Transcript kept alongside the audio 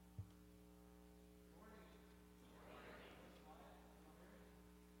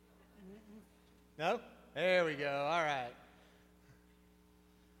No? There we go. All right.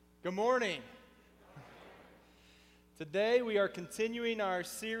 Good morning. Today we are continuing our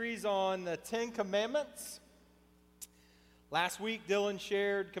series on the Ten Commandments. Last week Dylan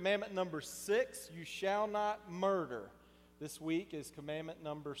shared commandment number 6, you shall not murder. This week is commandment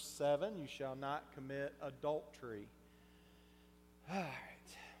number 7, you shall not commit adultery. All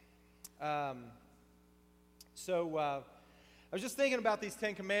right. I was just thinking about these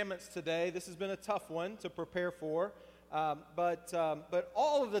 10 commandments today. This has been a tough one to prepare for. But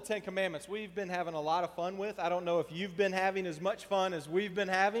all of the 10 commandments we've been having a lot of fun with. I don't know if you've been having as much fun as we've been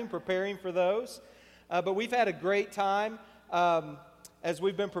having preparing for those. But we've had a great time as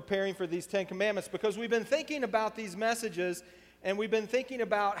we've been preparing for these 10 commandments because we've been thinking about these messages and we've been thinking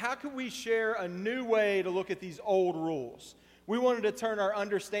about how can we share a new way to look at these old rules. We wanted to turn our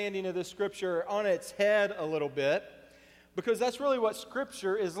understanding of the Scripture on its head a little bit. Because that's really what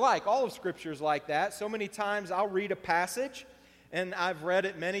Scripture is like. All of Scripture is like that. So many times I'll read a passage, and I've read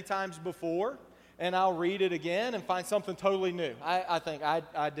it many times before, and I'll read it again and find something totally new. I think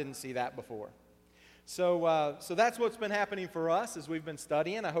I didn't see that before. So that's what's been happening for us as we've been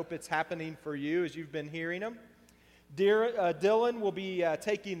studying. I hope it's happening for you as you've been hearing them. Dylan will be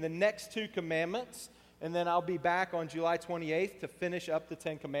taking the next 2 commandments, and then I'll be back on July 28th to finish up the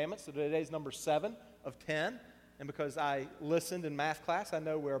 10 commandments. So today's number 7 of 10. And because I listened in math class, I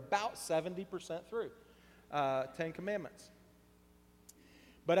know we're about 70% through 10 Commandments.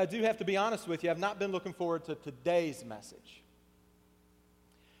 But I do have to be honest with you, I've not been looking forward to today's message.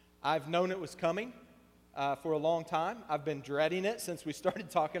 I've known it was coming for a long time. I've been dreading it since we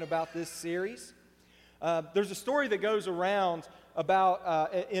started talking about this series. There's a story that goes around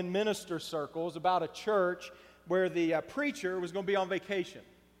about in minister circles about a church where the preacher was going to be on vacation.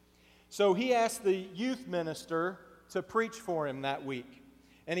 So he asked the youth minister to preach for him that week.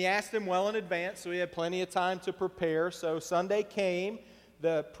 And he asked him well in advance, so he had plenty of time to prepare. So Sunday came,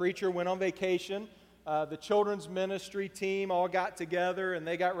 the preacher went on vacation. The children's ministry team all got together, and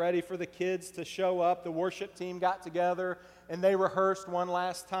they got ready for the kids to show up. The worship team got together, and they rehearsed one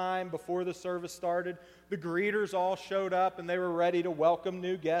last time before the service started. The greeters all showed up, and they were ready to welcome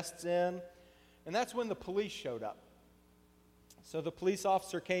new guests in. And that's when the police showed up. So the police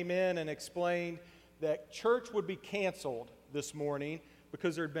officer came in and explained that church would be canceled this morning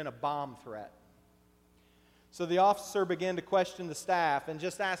because there had been a bomb threat. So the officer began to question the staff and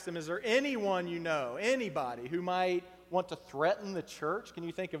just asked them, is there anyone you know, anybody who might want to threaten the church? Can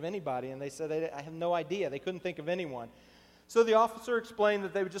you think of anybody? And they said, I have no idea. They couldn't think of anyone. So the officer explained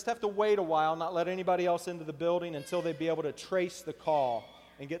that they would just have to wait a while, not let anybody else into the building until they'd be able to trace the call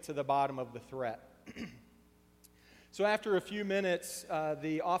and get to the bottom of the threat. So after a few minutes,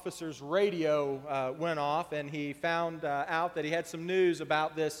 the officer's radio went off, and he found out that he had some news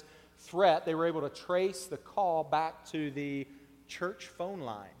about this threat. They were able to trace the call back to the church phone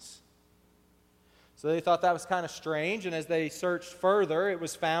lines. So they thought that was kind of strange, and as they searched further, it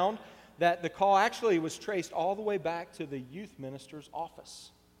was found that the call actually was traced all the way back to the youth minister's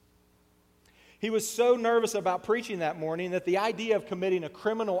office. He was so nervous about preaching that morning that the idea of committing a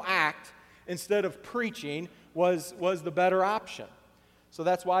criminal act instead of preaching was the better option. So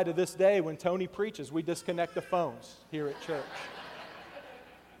that's why to this day, when Tony preaches, we disconnect the phones here at church.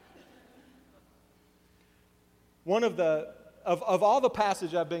 One of all the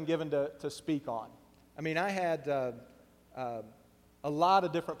passages I've been given to speak on, I mean, I had a lot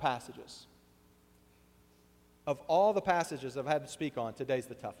of different passages. Of all the passages I've had to speak on, today's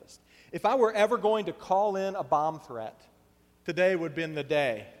the toughest. If I were ever going to call in a bomb threat, today would have been the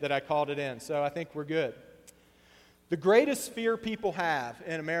day that I called it in, so I think we're good. The greatest fear people have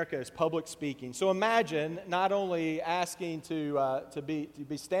in America is public speaking. So imagine not only asking to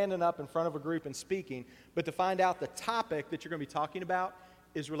be standing up in front of a group and speaking, but to find out the topic that you're going to be talking about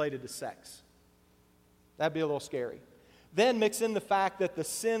is related to sex. That'd be a little scary. Then mix in the fact that the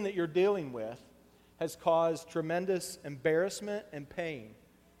sin that you're dealing with has caused tremendous embarrassment and pain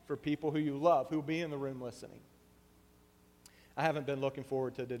for people who you love, who will be in the room listening. I haven't been looking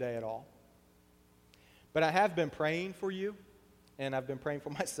forward to today at all. But I have been praying for you, and I've been praying for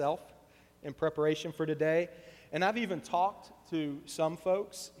myself in preparation for today. And I've even talked to some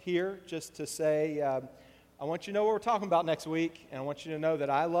folks here just to say, I want you to know what we're talking about next week, and I want you to know that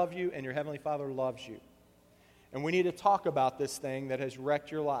I love you and your Heavenly Father loves you. And we need to talk about this thing that has wrecked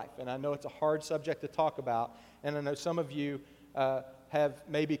your life. And I know it's a hard subject to talk about, and I know some of you have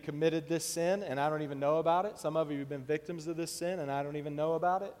maybe committed this sin, and I don't even know about it. Some of you have been victims of this sin, and I don't even know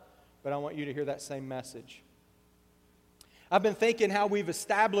about it. But I want you to hear that same message. I've been thinking how we've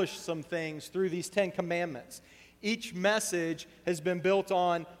established some things through these 10 commandments. Each message has been built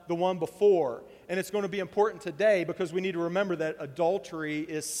on the one before. and it's going to be important today because we need to remember that adultery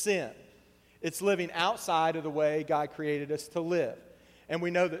is sin. It's living outside of the way God created us to live. And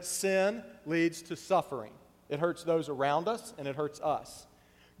we know that sin leads to suffering. It hurts those around us, and it hurts us.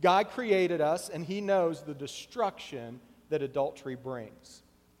 God created us, and He knows the destruction that adultery brings.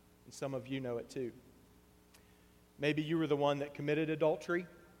 And some of you know it too. Maybe you were the one that committed adultery,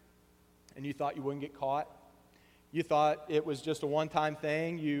 and you thought you wouldn't get caught. You thought it was just a one-time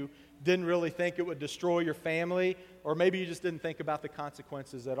thing. You didn't really think it would destroy your family, or maybe you just didn't think about the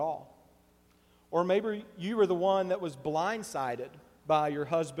consequences at all. Or maybe you were the one that was blindsided by your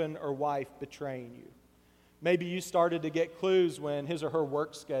husband or wife betraying you. Maybe you started to get clues when his or her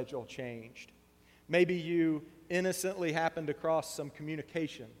work schedule changed. Maybe you innocently happened across some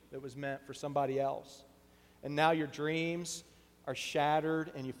communication that was meant for somebody else. And now your dreams are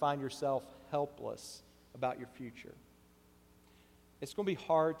shattered and you find yourself helpless about your future. It's going to be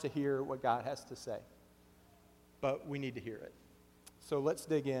hard to hear what God has to say, but we need to hear it. So let's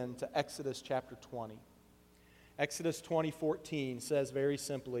dig into Exodus chapter 20. Exodus 20:14 says very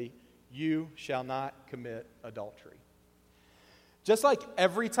simply, "You shall not commit adultery." Just like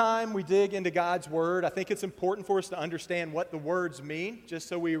every time we dig into God's Word, I think it's important for us to understand what the words mean, just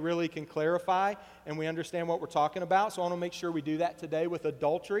so we really can clarify and we understand what we're talking about. So I want to make sure we do that today with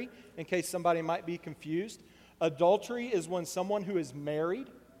adultery, in case somebody might be confused. Adultery is when someone who is married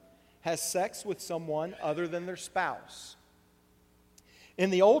has sex with someone other than their spouse. In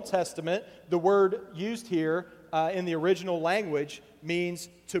the Old Testament, the word used here in the original language means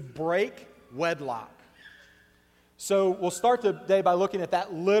to break wedlock. So we'll start today by looking at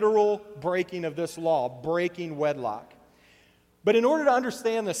that literal breaking of this law, breaking wedlock. But in order to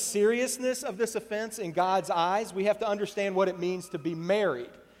understand the seriousness of this offense in God's eyes, we have to understand what it means to be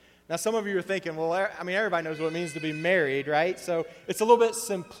married. Now, some of you are thinking, well, everybody knows what it means to be married, right? So it's a little bit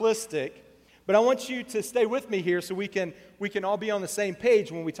simplistic. But I want you to stay with me here so we can all be on the same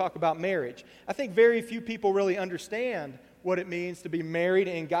page when we talk about marriage. I think very few people really understand what it means to be married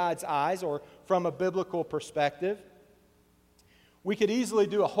in God's eyes or from a biblical perspective. We could easily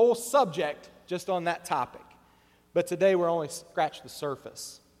do a whole subject just on that topic, but today we're only scratched the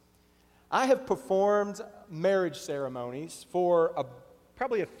surface. I have performed marriage ceremonies for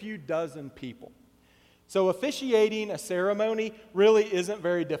probably a few dozen people. So officiating a ceremony really isn't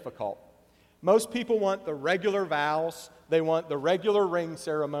very difficult. Most people want the regular vows, they want the regular ring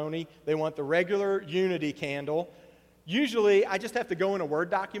ceremony, they want the regular unity candle. Usually, I just have to go in a Word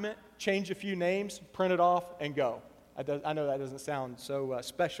document, change a few names, print it off, and go. I know that doesn't sound so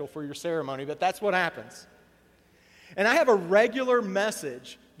special for your ceremony, but that's what happens. And I have a regular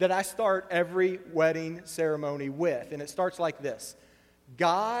message that I start every wedding ceremony with, and it starts like this: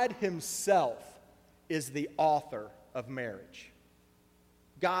 God Himself is the author of marriage.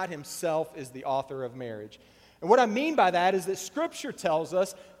 God Himself is the author of marriage. And what I mean by that is that Scripture tells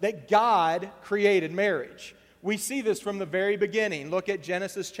us that God created marriage. We see this from the very beginning. Look at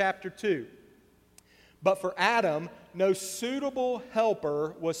Genesis chapter 2. But for Adam, no suitable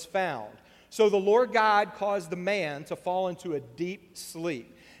helper was found. So the Lord God caused the man to fall into a deep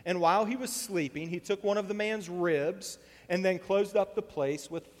sleep. And while he was sleeping, He took one of the man's ribs and then closed up the place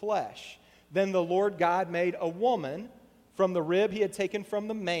with flesh. Then the Lord God made a woman from the rib He had taken from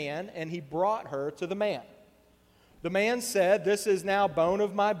the man, and He brought her to the man. The man said, "This is now bone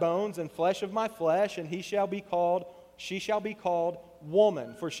of my bones and flesh of my flesh, and she shall be called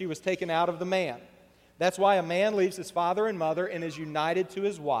woman, for she was taken out of the man." That's why a man leaves his father and mother and is united to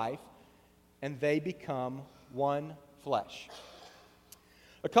his wife, and they become one flesh.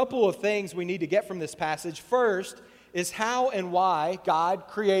 A couple of things we need to get from this passage. First is how and why God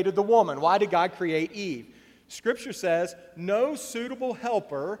created the woman. Why did God create Eve? Scripture says no suitable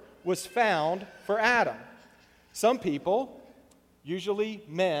helper was found for Adam. Some people, usually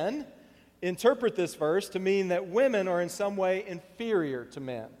men, interpret this verse to mean that women are in some way inferior to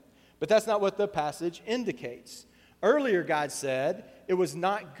men. But that's not what the passage indicates. Earlier, God said it was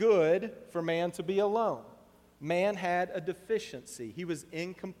not good for man to be alone. Man had a deficiency. He was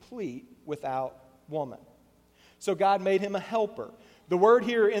incomplete without woman. So God made him a helper. The word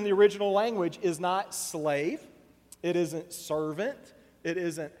here in the original language is not slave. It isn't servant. It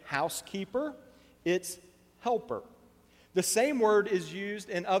isn't housekeeper. It's helper. The same word is used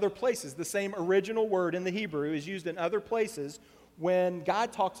in other places. The same original word in the Hebrew is used in other places when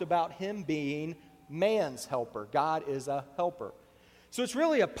God talks about Him being man's helper. God is a helper. So it's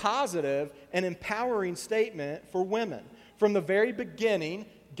really a positive and empowering statement for women. From the very beginning,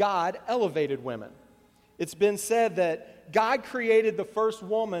 God elevated women. It's been said that God created the first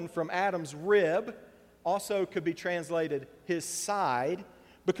woman from Adam's rib, also could be translated his side,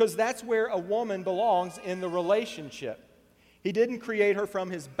 because that's where a woman belongs in the relationship. He didn't create her from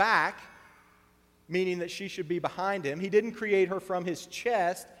his back, meaning that she should be behind him. He didn't create her from his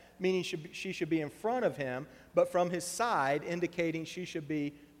chest, meaning she should be in front of him, but from his side, indicating she should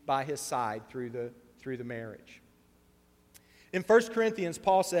be by his side through the marriage. In 1 Corinthians,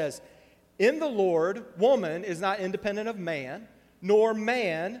 Paul says, "In the Lord, woman is not independent of man, nor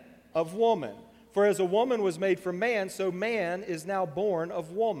man of woman. For as a woman was made from man, so man is now born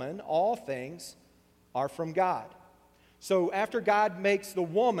of woman. All things are from God." So after God makes the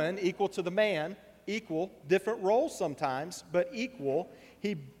woman equal to the man, equal, different roles sometimes, but equal,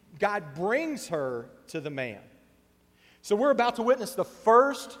 God brings her to the man. So we're about to witness the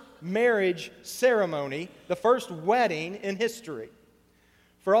first marriage ceremony, the first wedding in history.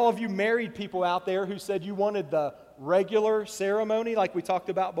 For all of you married people out there who said you wanted the regular ceremony like we talked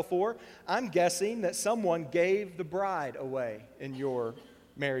about before, I'm guessing that someone gave the bride away in your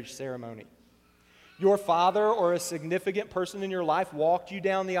marriage ceremony. Your father or a significant person in your life walked you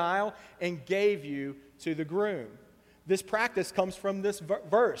down the aisle and gave you to the groom. This practice comes from this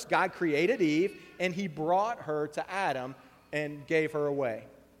verse. God created Eve, and he brought her to Adam and gave her away.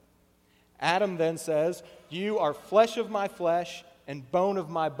 Adam then says, "You are flesh of my flesh and bone of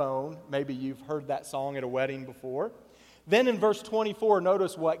my bone." Maybe you've heard that song at a wedding before. Then in verse 24,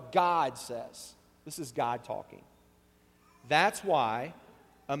 notice what God says. This is God talking. "That's why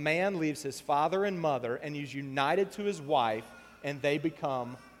a man leaves his father and mother and is united to his wife, and they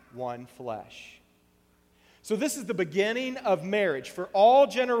become one flesh." So this is the beginning of marriage for all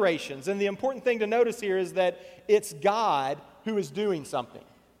generations. And the important thing to notice here is that it's God who is doing something.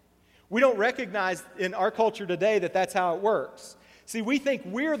 We don't recognize in our culture today that that's how it works. See, we think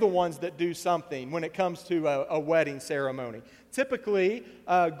we're the ones that do something when it comes to a wedding ceremony. Typically,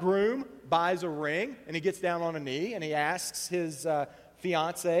 a groom buys a ring, and he gets down on a knee, and he asks his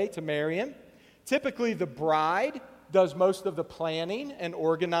fiancée to marry him. Typically, the bride does most of the planning and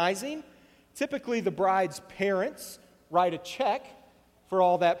organizing. Typically, the bride's parents write a check for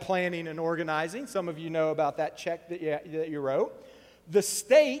all that planning and organizing. Some of you know about that check that you wrote. The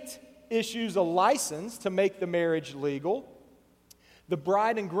state issues a license to make the marriage legal. The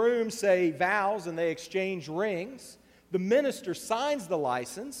bride and groom say vows and they exchange rings. The minister signs the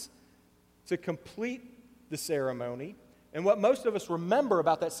license to complete the ceremony. And what most of us remember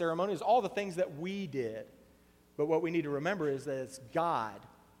about that ceremony is all the things that we did. But what we need to remember is that it's God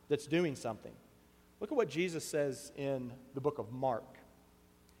that's doing something. Look at what Jesus says in the book of Mark.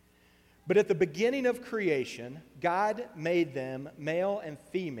 "But at the beginning of creation, God made them male and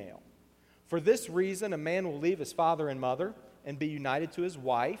female. For this reason, a man will leave his father and mother and be united to his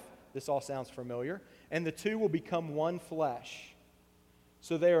wife." This all sounds familiar. "And the two will become one flesh.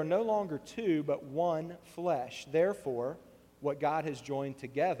 So they are no longer two, but one flesh. Therefore, what God has joined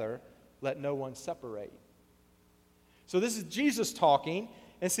together, let no one separate." So this is Jesus talking.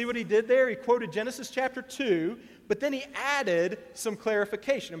 And see what he did there? He quoted Genesis chapter 2, but then he added some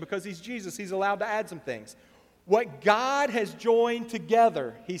clarification. And because he's Jesus, he's allowed to add some things. What God has joined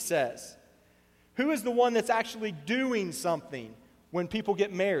together, he says. Who is the one that's actually doing something when people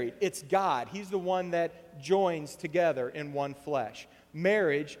get married? It's God. He's the one that joins together in one flesh.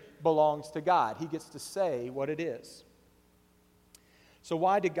 Marriage belongs to God. He gets to say what it is. So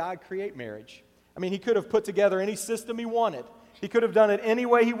why did God create marriage? I mean, he could have put together any system he wanted. He could have done it any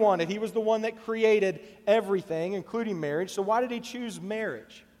way he wanted. He was the one that created everything, including marriage. So why did he choose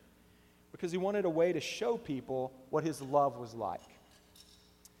marriage? Because he wanted a way to show people what his love was like.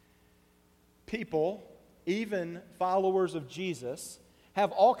 People, even followers of Jesus,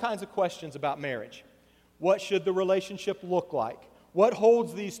 have all kinds of questions about marriage. What should the relationship look like? What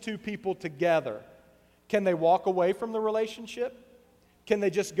holds these two people together? Can they walk away from the relationship? Can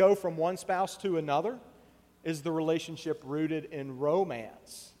they just go from one spouse to another? Is the relationship rooted in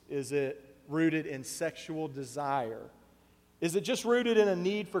romance? Is it rooted in sexual desire? Is it just rooted in a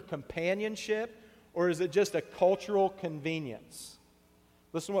need for companionship? Or is it just a cultural convenience?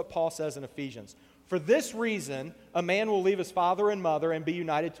 Listen to what Paul says in Ephesians. "For this reason, a man will leave his father and mother and be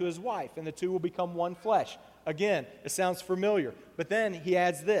united to his wife, and the two will become one flesh." Again, it sounds familiar. But then he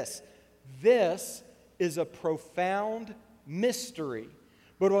adds this. "This is a profound mystery.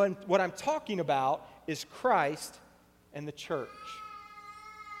 But what I'm talking about is Christ and the church."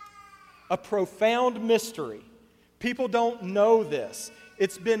 A profound mystery. People don't know this.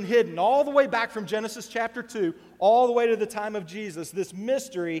 It's been hidden all the way back from Genesis chapter 2, all the way to the time of Jesus. This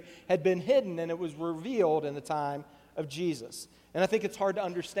mystery had been hidden, and it was revealed in the time of Jesus. And I think it's hard to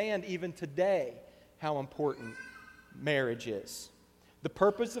understand even today how important marriage is. The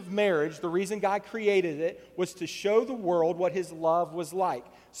purpose of marriage, the reason God created it, was to show the world what his love was like.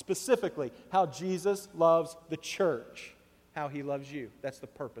 Specifically, how Jesus loves the church, how he loves you. That's the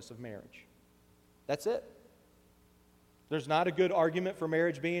purpose of marriage. That's it. There's not a good argument for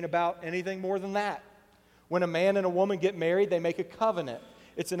marriage being about anything more than that. When a man and a woman get married, they make a covenant.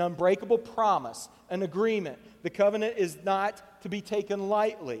 It's an unbreakable promise, an agreement. The covenant is not to be taken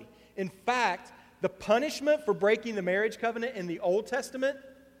lightly. In fact, the punishment for breaking the marriage covenant in the Old Testament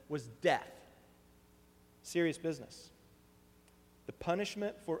was death. Serious business. The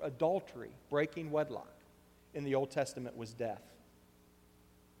punishment for adultery, breaking wedlock, in the Old Testament was death.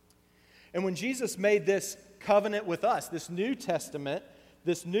 And when Jesus made this covenant with us, this New Testament,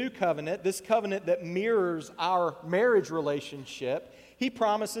 this new covenant, this covenant that mirrors our marriage relationship, he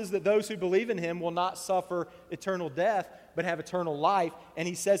promises that those who believe in him will not suffer eternal death, but have eternal life. And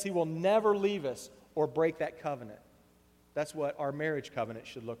he says he will never leave us or break that covenant. That's what our marriage covenant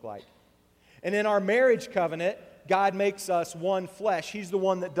should look like. And in our marriage covenant, God makes us one flesh. He's the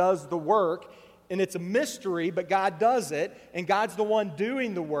one that does the work. And it's a mystery, but God does it. And God's the one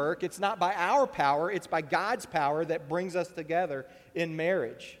doing the work. It's not by our power, it's by God's power that brings us together in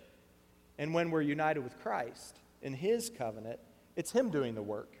marriage. And when we're united with Christ in his covenant, it's him doing the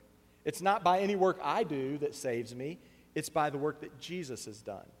work. It's not by any work I do that saves me. It's by the work that Jesus has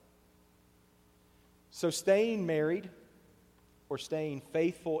done. So staying married or staying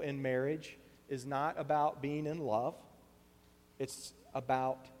faithful in marriage is not about being in love. It's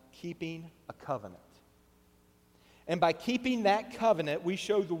about keeping a covenant. And by keeping that covenant, we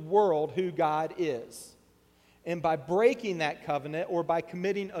show the world who God is. And by breaking that covenant or by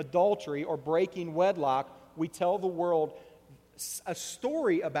committing adultery or breaking wedlock, we tell the world a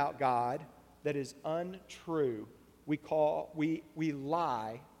story about God that is untrue. We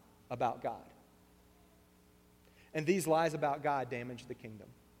lie about God. And these lies about God damage the kingdom.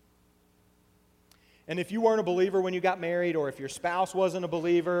 And if you weren't a believer when you got married, or if your spouse wasn't a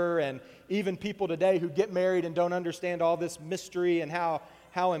believer, and even people today who get married and don't understand all this mystery and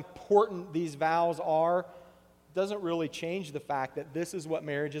how important these vows are, doesn't really change the fact that this is what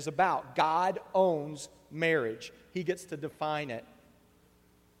marriage is about. God owns marriage. He gets to define it.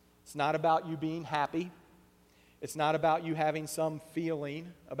 It's not about you being happy. It's not about you having some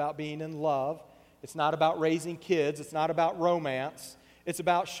feeling about being in love. It's not about raising kids. It's not about romance. It's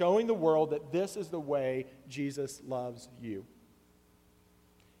about showing the world that this is the way Jesus loves you.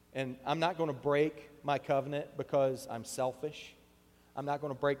 And I'm not going to break my covenant because I'm selfish. I'm not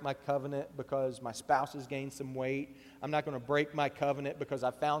going to break my covenant because my spouse has gained some weight. I'm not going to break my covenant because I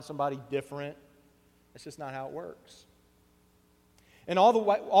found somebody different. That's just not how it works. And all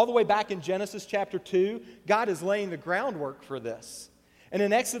the way back in Genesis chapter 2, God is laying the groundwork for this. And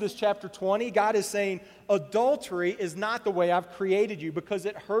in Exodus chapter 20, God is saying, adultery is not the way I've created you because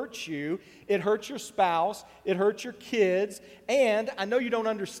it hurts you. It hurts your spouse. It hurts your kids. And I know you don't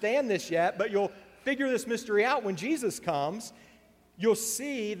understand this yet, but you'll figure this mystery out when Jesus comes. You'll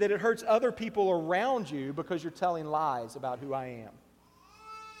see that it hurts other people around you because you're telling lies about who I am.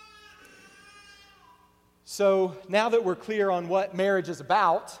 So now that we're clear on what marriage is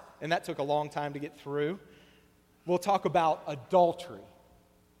about, and that took a long time to get through, we'll talk about adultery.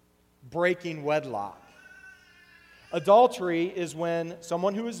 Breaking wedlock. Adultery is when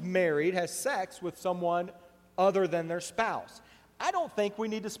someone who is married has sex with someone other than their spouse. I don't think we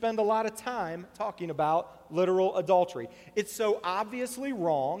need to spend a lot of time talking about literal adultery. It's so obviously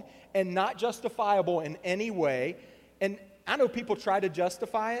wrong and not justifiable in any way. And I know people try to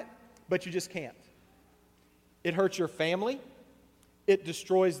justify it, but you just can't. It hurts your family. It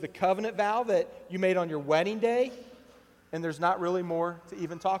destroys the covenant vow that you made on your wedding day. And there's not really more to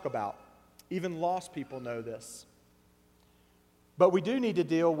even talk about. Even lost people know this. But we do need to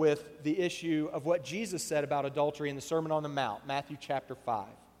deal with the issue of what Jesus said about adultery in the Sermon on the Mount, Matthew chapter 5.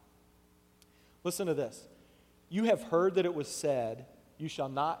 Listen to this. You have heard that it was said, you shall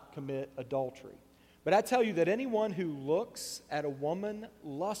not commit adultery. But I tell you that anyone who looks at a woman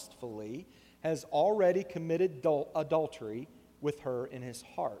lustfully has already committed adultery with her in his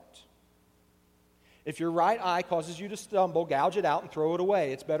heart. If your right eye causes you to stumble, gouge it out and throw it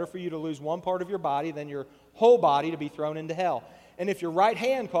away. It's better for you to lose one part of your body than your whole body to be thrown into hell. And if your right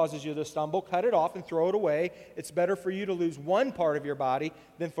hand causes you to stumble, cut it off and throw it away. It's better for you to lose one part of your body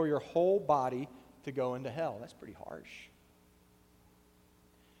than for your whole body to go into hell. That's pretty harsh.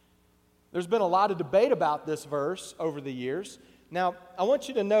 There's been a lot of debate about this verse over the years. Now, I want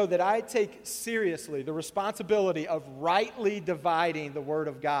you to know that I take seriously the responsibility of rightly dividing the Word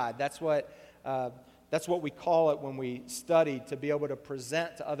of God. That's what we call it when we study, to be able to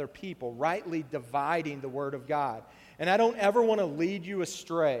present to other people, rightly dividing the Word of God. and I don't ever want to lead you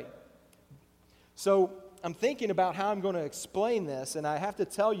astray. So I'm thinking about how I'm going to explain this, and I have to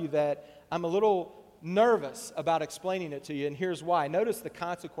tell you that I'm a little nervous about explaining it to you, and here's why. Notice the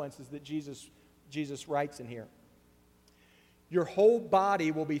consequences that Jesus writes in here. Your whole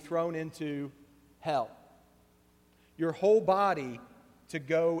body will be thrown into hell. Your whole body to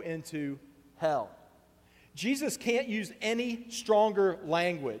go into hell. Jesus can't use any stronger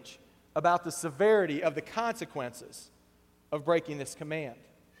language about the severity of the consequences of breaking this command.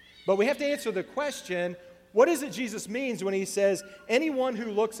 But we have to answer the question, what is it Jesus means when he says, anyone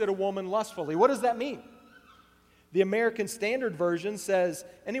who looks at a woman lustfully? What does that mean? The American Standard Version says,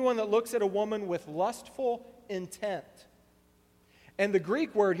 anyone that looks at a woman with lustful intent. And the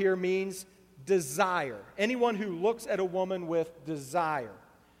Greek word here means desire. Anyone who looks at a woman with desire.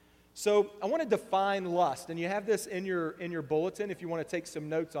 So I want to define lust, and you have this in your bulletin if you want to take some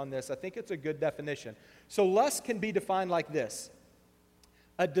notes on this. I think it's a good definition. So lust can be defined like this: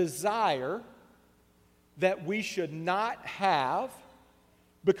 a desire that we should not have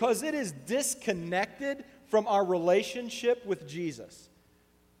because it is disconnected from our relationship with Jesus.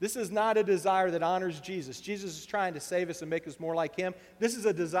 This is not a desire that honors Jesus. Jesus is trying to save us and make us more like him. This is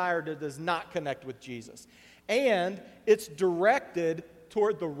a desire that does not connect with Jesus. And it's directed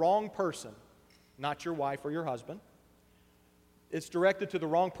toward the wrong person, not your wife or your husband. It's directed to the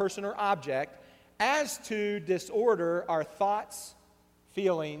wrong person or object as to disorder our thoughts,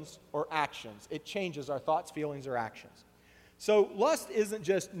 feelings, or actions. It changes our thoughts, feelings, or actions. So lust isn't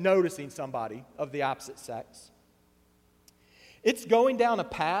just noticing somebody of the opposite sex. It's going down a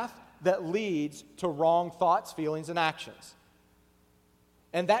path that leads to wrong thoughts, feelings, and actions.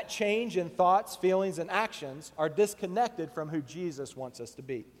 And that change in thoughts, feelings, and actions are disconnected from who Jesus wants us to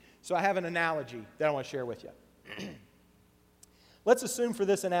be. So I have an analogy that I want to share with you. Let's assume for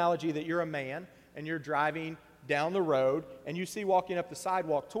this analogy that you're a man and you're driving down the road and you see walking up the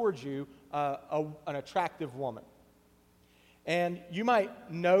sidewalk towards you an attractive woman. And you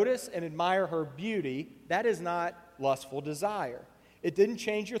might notice and admire her beauty. That is not lustful desire. It didn't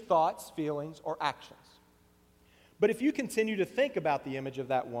change your thoughts, feelings, or actions. But if you continue to think about the image of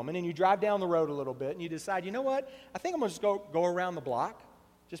that woman and you drive down the road a little bit and you decide, you know what, I think I'm going to just go around the block,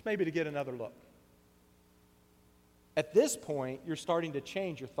 just maybe to get another look. At this point, you're starting to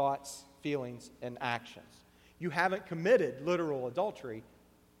change your thoughts, feelings, and actions. You haven't committed literal adultery,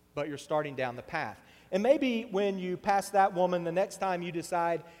 but you're starting down the path. And maybe when you pass that woman, the next time you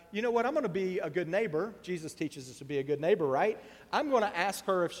decide, you know what, I'm going to be a good neighbor. Jesus teaches us to be a good neighbor, right? I'm going to ask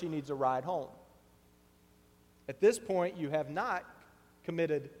her if she needs a ride home. At this point, you have not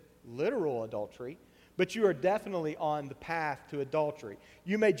committed literal adultery, but you are definitely on the path to adultery.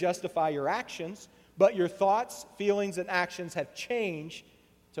 You may justify your actions, but your thoughts, feelings, and actions have changed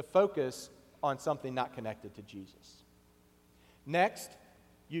to focus on something not connected to Jesus. Next,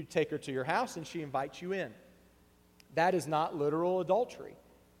 you take her to your house and she invites you in. That is not literal adultery.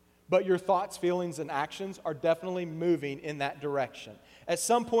 But your thoughts, feelings, and actions are definitely moving in that direction. At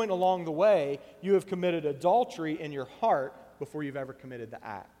some point along the way, you have committed adultery in your heart before you've ever committed the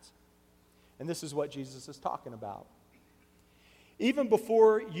act. And this is what Jesus is talking about. Even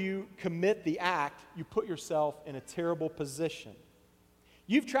before you commit the act, you put yourself in a terrible position.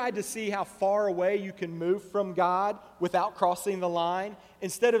 You've tried to see how far away you can move from God without crossing the line,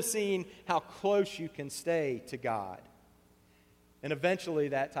 instead of seeing how close you can stay to God. And eventually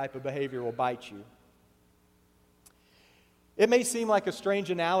that type of behavior will bite you. It may seem like a strange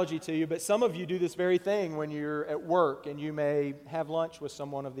analogy to you, but some of you do this very thing when you're at work and you may have lunch with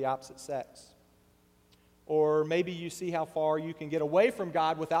someone of the opposite sex. Or maybe you see how far you can get away from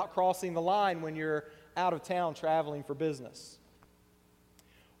God without crossing the line when you're out of town traveling for business.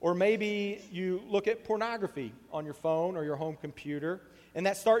 Or maybe you look at pornography on your phone or your home computer, and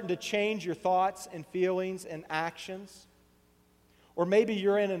that's starting to change your thoughts and feelings and actions. Or maybe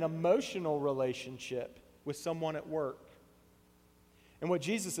you're in an emotional relationship with someone at work. And what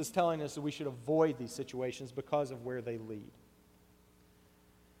Jesus is telling us is we should avoid these situations because of where they lead.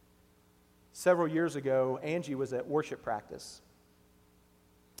 Several years ago, Angie was at worship practice.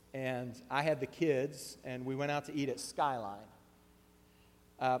 And I had the kids, and we went out to eat at Skyline.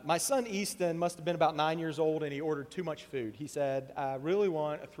 My son Easton must have been about 9 years old, and he ordered too much food. He said, I really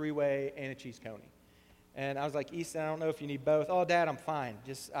want a 3-way and a cheese coney. And I was like, Easton, I don't know if you need both. Oh, Dad, I'm fine.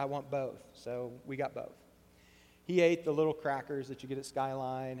 I want both. So we got both. He ate the little crackers that you get at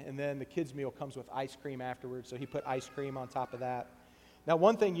Skyline, and then the kids' meal comes with ice cream afterwards, so he put ice cream on top of that. Now,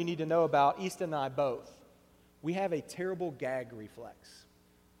 one thing you need to know about Easton and I both, we have a terrible gag reflex.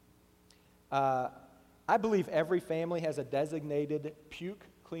 I believe every family has a designated puke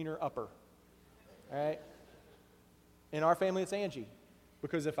cleaner upper, all right? In our family, it's Angie.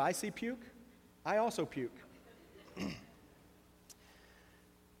 Because if I see puke, I also puke.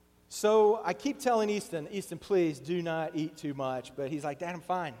 So I keep telling Easton, please do not eat too much. But he's like, Dad, I'm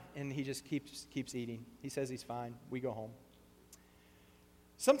fine. And he just keeps eating. He says he's fine. We go home.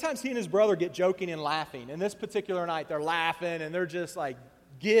 Sometimes he and his brother get joking and laughing. And this particular night, they're laughing, and they're just like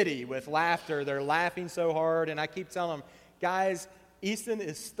giddy with laughter. They're laughing so hard. And I keep telling them, guys, Easton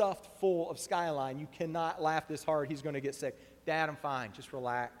is stuffed full of Skyline. You cannot laugh this hard. He's going to get sick. Dad, I'm fine. Just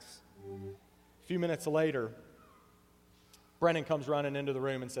relax. A few minutes later, Brennan comes running into the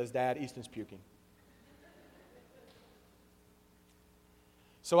room and says, Dad, Easton's puking.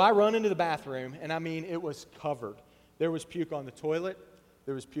 So I run into the bathroom, and I mean, it was covered. There was puke on the toilet.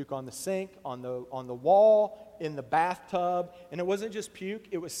 There was puke on the sink, on the wall, in the bathtub. And it wasn't just puke,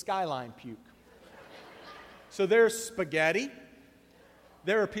 it was Skyline puke. So there's spaghetti.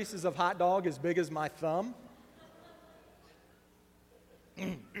 There are pieces of hot dog as big as my thumb.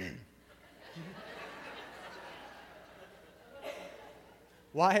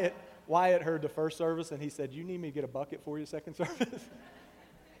 Wyatt heard the first service, and he said, you need me to get a bucket for you second service?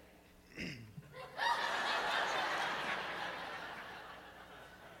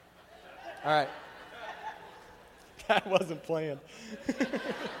 All right. That wasn't planned.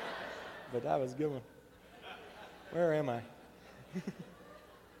 But that was a good one. Where am I?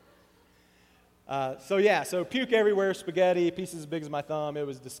 So puke everywhere, spaghetti, pieces as big as my thumb. It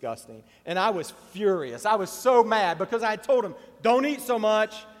was disgusting. And I was furious. I was so mad because I told him, don't eat so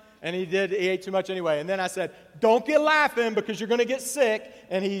much. And he ate too much anyway. And then I said, don't get laughing because you're going to get sick.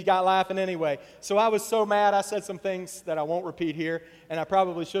 And he got laughing anyway. So I was so mad, I said some things that I won't repeat here. And I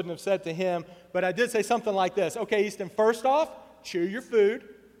probably shouldn't have said to him. But I did say something like this. Okay, Easton, first off, chew your food.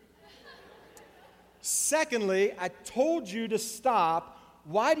 Secondly, I told you to stop.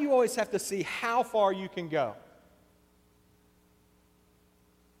 Why do you always have to see how far you can go?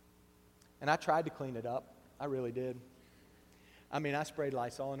 And I tried to clean it up. I really did. I mean, I sprayed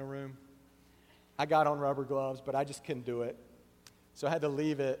Lysol in the room. I got on rubber gloves, but I just couldn't do it. So I had to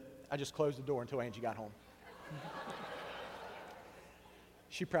leave it. I just closed the door until Angie got home.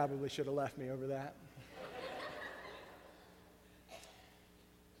 She probably should have left me over that.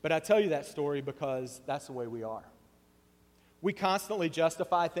 But I tell you that story because that's the way we are. We constantly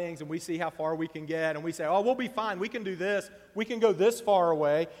justify things, and we see how far we can get, and we say, oh, we'll be fine. We can do this. We can go this far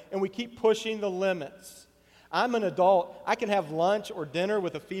away, and we keep pushing the limits. I'm an adult. I can have lunch or dinner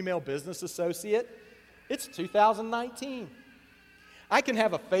with a female business associate. It's 2019. I can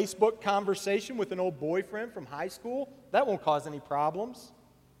have a Facebook conversation with an old boyfriend from high school. That won't cause any problems.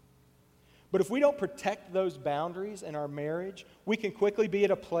 But if we don't protect those boundaries in our marriage, we can quickly be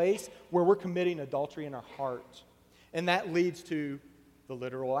at a place where we're committing adultery in our heart. And that leads to the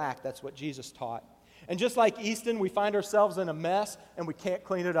literal act. That's what Jesus taught. And just like Easton, we find ourselves in a mess and we can't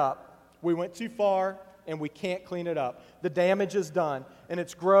clean it up. We went too far and we can't clean it up. The damage is done, and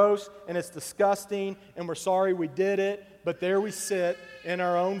it's gross, and it's disgusting, and we're sorry we did it, but there we sit in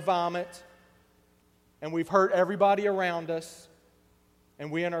our own vomit, and we've hurt everybody around us, and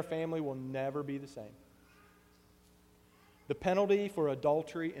we and our family will never be the same. The penalty for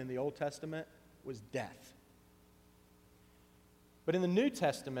adultery in the Old Testament was death. But in the New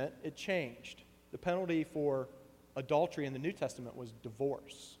Testament, it changed. The penalty for adultery in the New Testament was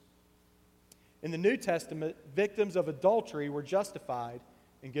divorce. In the New Testament, victims of adultery were justified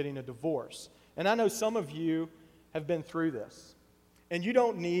in getting a divorce. And I know some of you have been through this. And you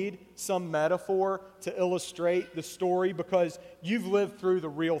don't need some metaphor to illustrate the story because you've lived through the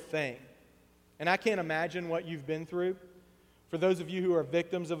real thing. And I can't imagine what you've been through. For those of you who are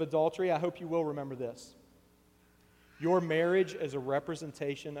victims of adultery, I hope you will remember this. Your marriage is a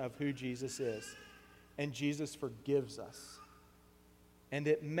representation of who Jesus is. And Jesus forgives us. And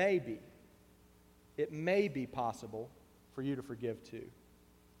it may be possible for you to forgive too.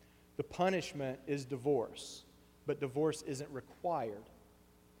 The punishment is divorce, but divorce isn't required.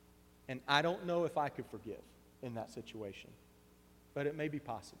 And I don't know if I could forgive in that situation, but it may be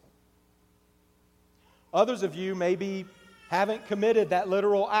possible. Others of you maybe haven't committed that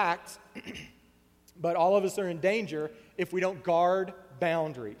literal act, but all of us are in danger if we don't guard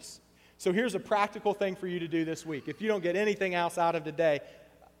boundaries. So here's a practical thing for you to do this week. If you don't get anything else out of today,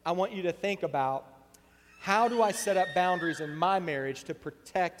 I want you to think about, how do I set up boundaries in my marriage to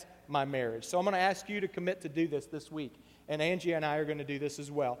protect my marriage? So I'm going to ask you to commit to do this week. And Angie and I are going to do this as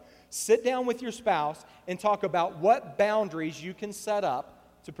well. Sit down with your spouse and talk about what boundaries you can set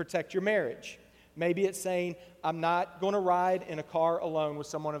up to protect your marriage. Maybe it's saying, I'm not going to ride in a car alone with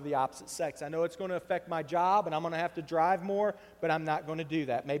someone of the opposite sex. I know it's going to affect my job and I'm going to have to drive more, but I'm not going to do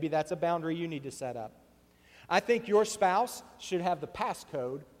that. Maybe that's a boundary you need to set up. I think your spouse should have the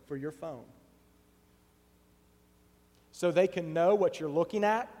passcode for your phone, so they can know what you're looking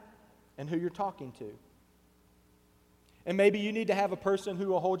at and who you're talking to. And maybe you need to have a person who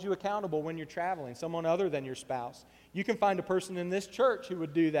will hold you accountable when you're traveling, someone other than your spouse. You can find a person in this church who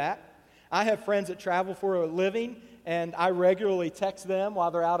would do that. I have friends that travel for a living, and I regularly text them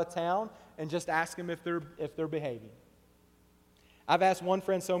while they're out of town and just ask them if they're behaving. I've asked one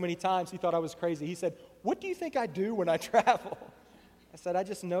friend so many times, he thought I was crazy. He said, "What do you think I do when I travel?" I said, "I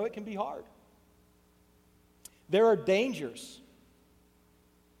just know it can be hard." There are dangers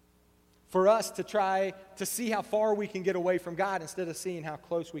for us to try to see how far we can get away from God instead of seeing how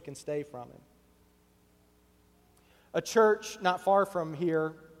close we can stay from Him. A church not far from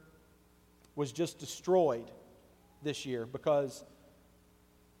here was just destroyed this year because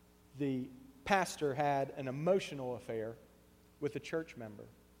the pastor had an emotional affair with a church member.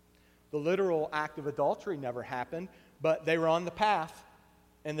 The literal act of adultery never happened, but they were on the path,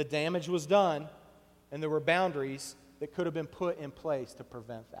 and the damage was done, and there were boundaries that could have been put in place to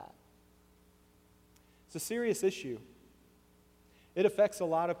prevent that. It's a serious issue. It affects a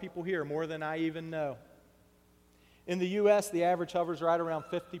lot of people here, more than I even know. In the U.S., the average hovers right around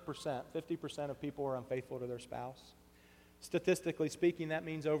 50%. 50% of people are unfaithful to their spouse. Statistically speaking, that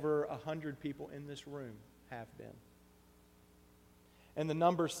means over 100 people in this room have been. And the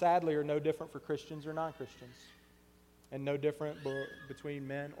numbers, sadly, are no different for Christians or non-Christians, and no different between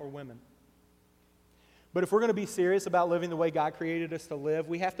men or women. But if we're going to be serious about living the way God created us to live,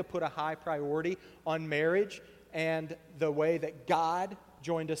 we have to put a high priority on marriage and the way that God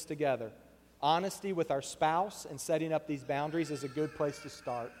joined us together. Honesty with our spouse and setting up these boundaries is a good place to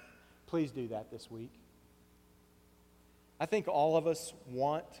start. Please do that this week. I think all of us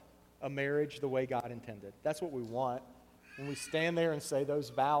want a marriage the way God intended. That's what we want. When we stand there and say those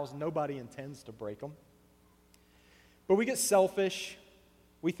vows, nobody intends to break them. But we get selfish.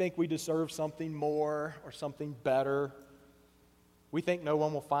 We think we deserve something more or something better. We think no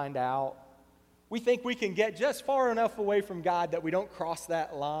one will find out. We think we can get just far enough away from God that we don't cross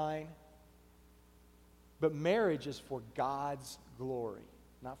that line. But marriage is for God's glory,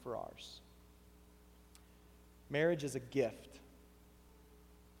 not for ours. Marriage is a gift.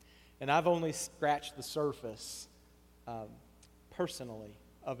 And I've only scratched the surface, personally,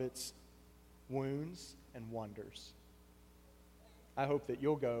 of its wounds and wonders. I hope that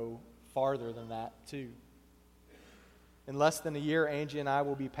you'll go farther than that, too. In less than a year, Angie and I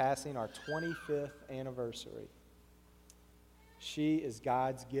will be passing our 25th anniversary. She is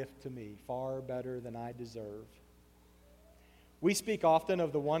God's gift to me, far better than I deserve. We speak often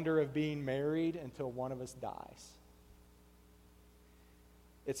of the wonder of being married until one of us dies.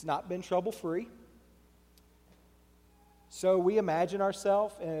 It's not been trouble-free. So we imagine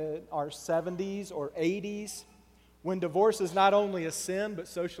ourselves in our 70s or 80s when divorce is not only a sin but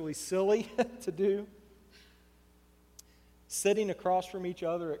socially silly to do. Sitting across from each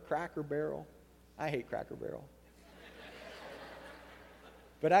other at Cracker Barrel. I hate Cracker Barrel.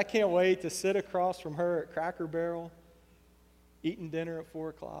 But I can't wait to sit across from her at Cracker Barrel, eating dinner at 4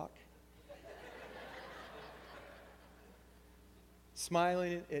 o'clock,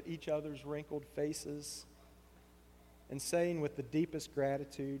 smiling at each other's wrinkled faces, and saying with the deepest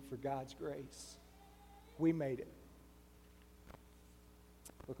gratitude for God's grace, we made it.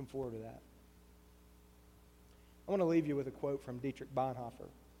 Looking forward to that. I want to leave you with a quote from Dietrich Bonhoeffer.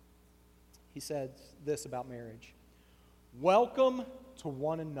 He said this about marriage: "Welcome to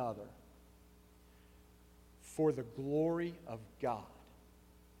one another for the glory of God."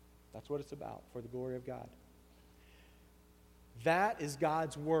 That's what it's about, for the glory of God. That is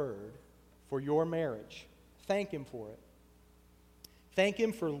God's word for your marriage. Thank Him for it. Thank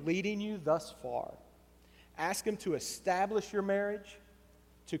Him for leading you thus far. Ask Him to establish your marriage,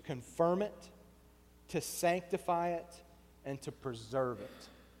 to confirm it, to sanctify it, and to preserve it,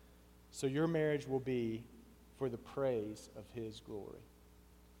 so your marriage will be for the praise of His glory.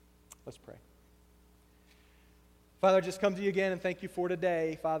 Let's pray. Father, I just come to you again and thank you for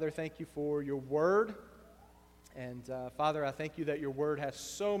today. Father, thank you for your word. And Father, I thank you that your word has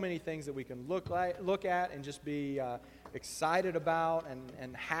so many things that we can look at and just be excited about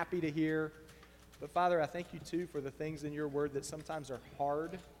and happy to hear. But Father, I thank you too for the things in your word that sometimes are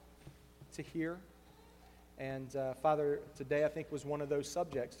hard to hear. And Father, today I think was one of those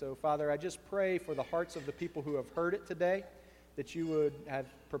subjects. So Father, I just pray for the hearts of the people who have heard it today, that you would have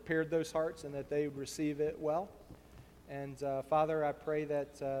prepared those hearts and that they would receive it well. And Father, I pray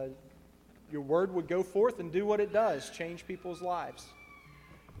that your word would go forth and do what it does, change people's lives.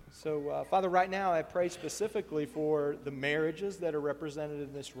 So Father, right now I pray specifically for the marriages that are represented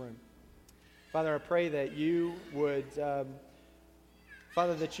in this room. Father, I pray that you would,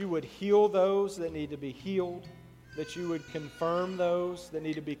 Father, that you would heal those that need to be healed, that you would confirm those that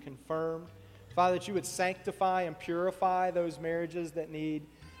need to be confirmed. Father, that you would sanctify and purify those marriages that need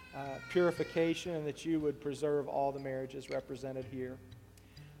purification, and that you would preserve all the marriages represented here.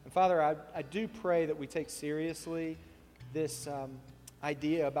 And Father, I do pray that we take seriously this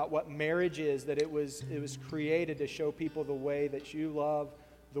idea about what marriage is, that it was created to show people the way that you love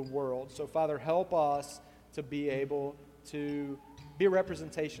the world. So Father, help us to be able to be a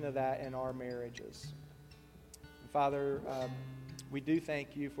representation of that in our marriages. And Father, we do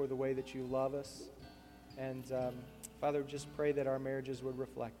thank you for the way that you love us. And Father, just pray that our marriages would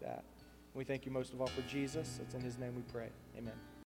reflect that. We thank you most of all for Jesus. It's in his name we pray. Amen.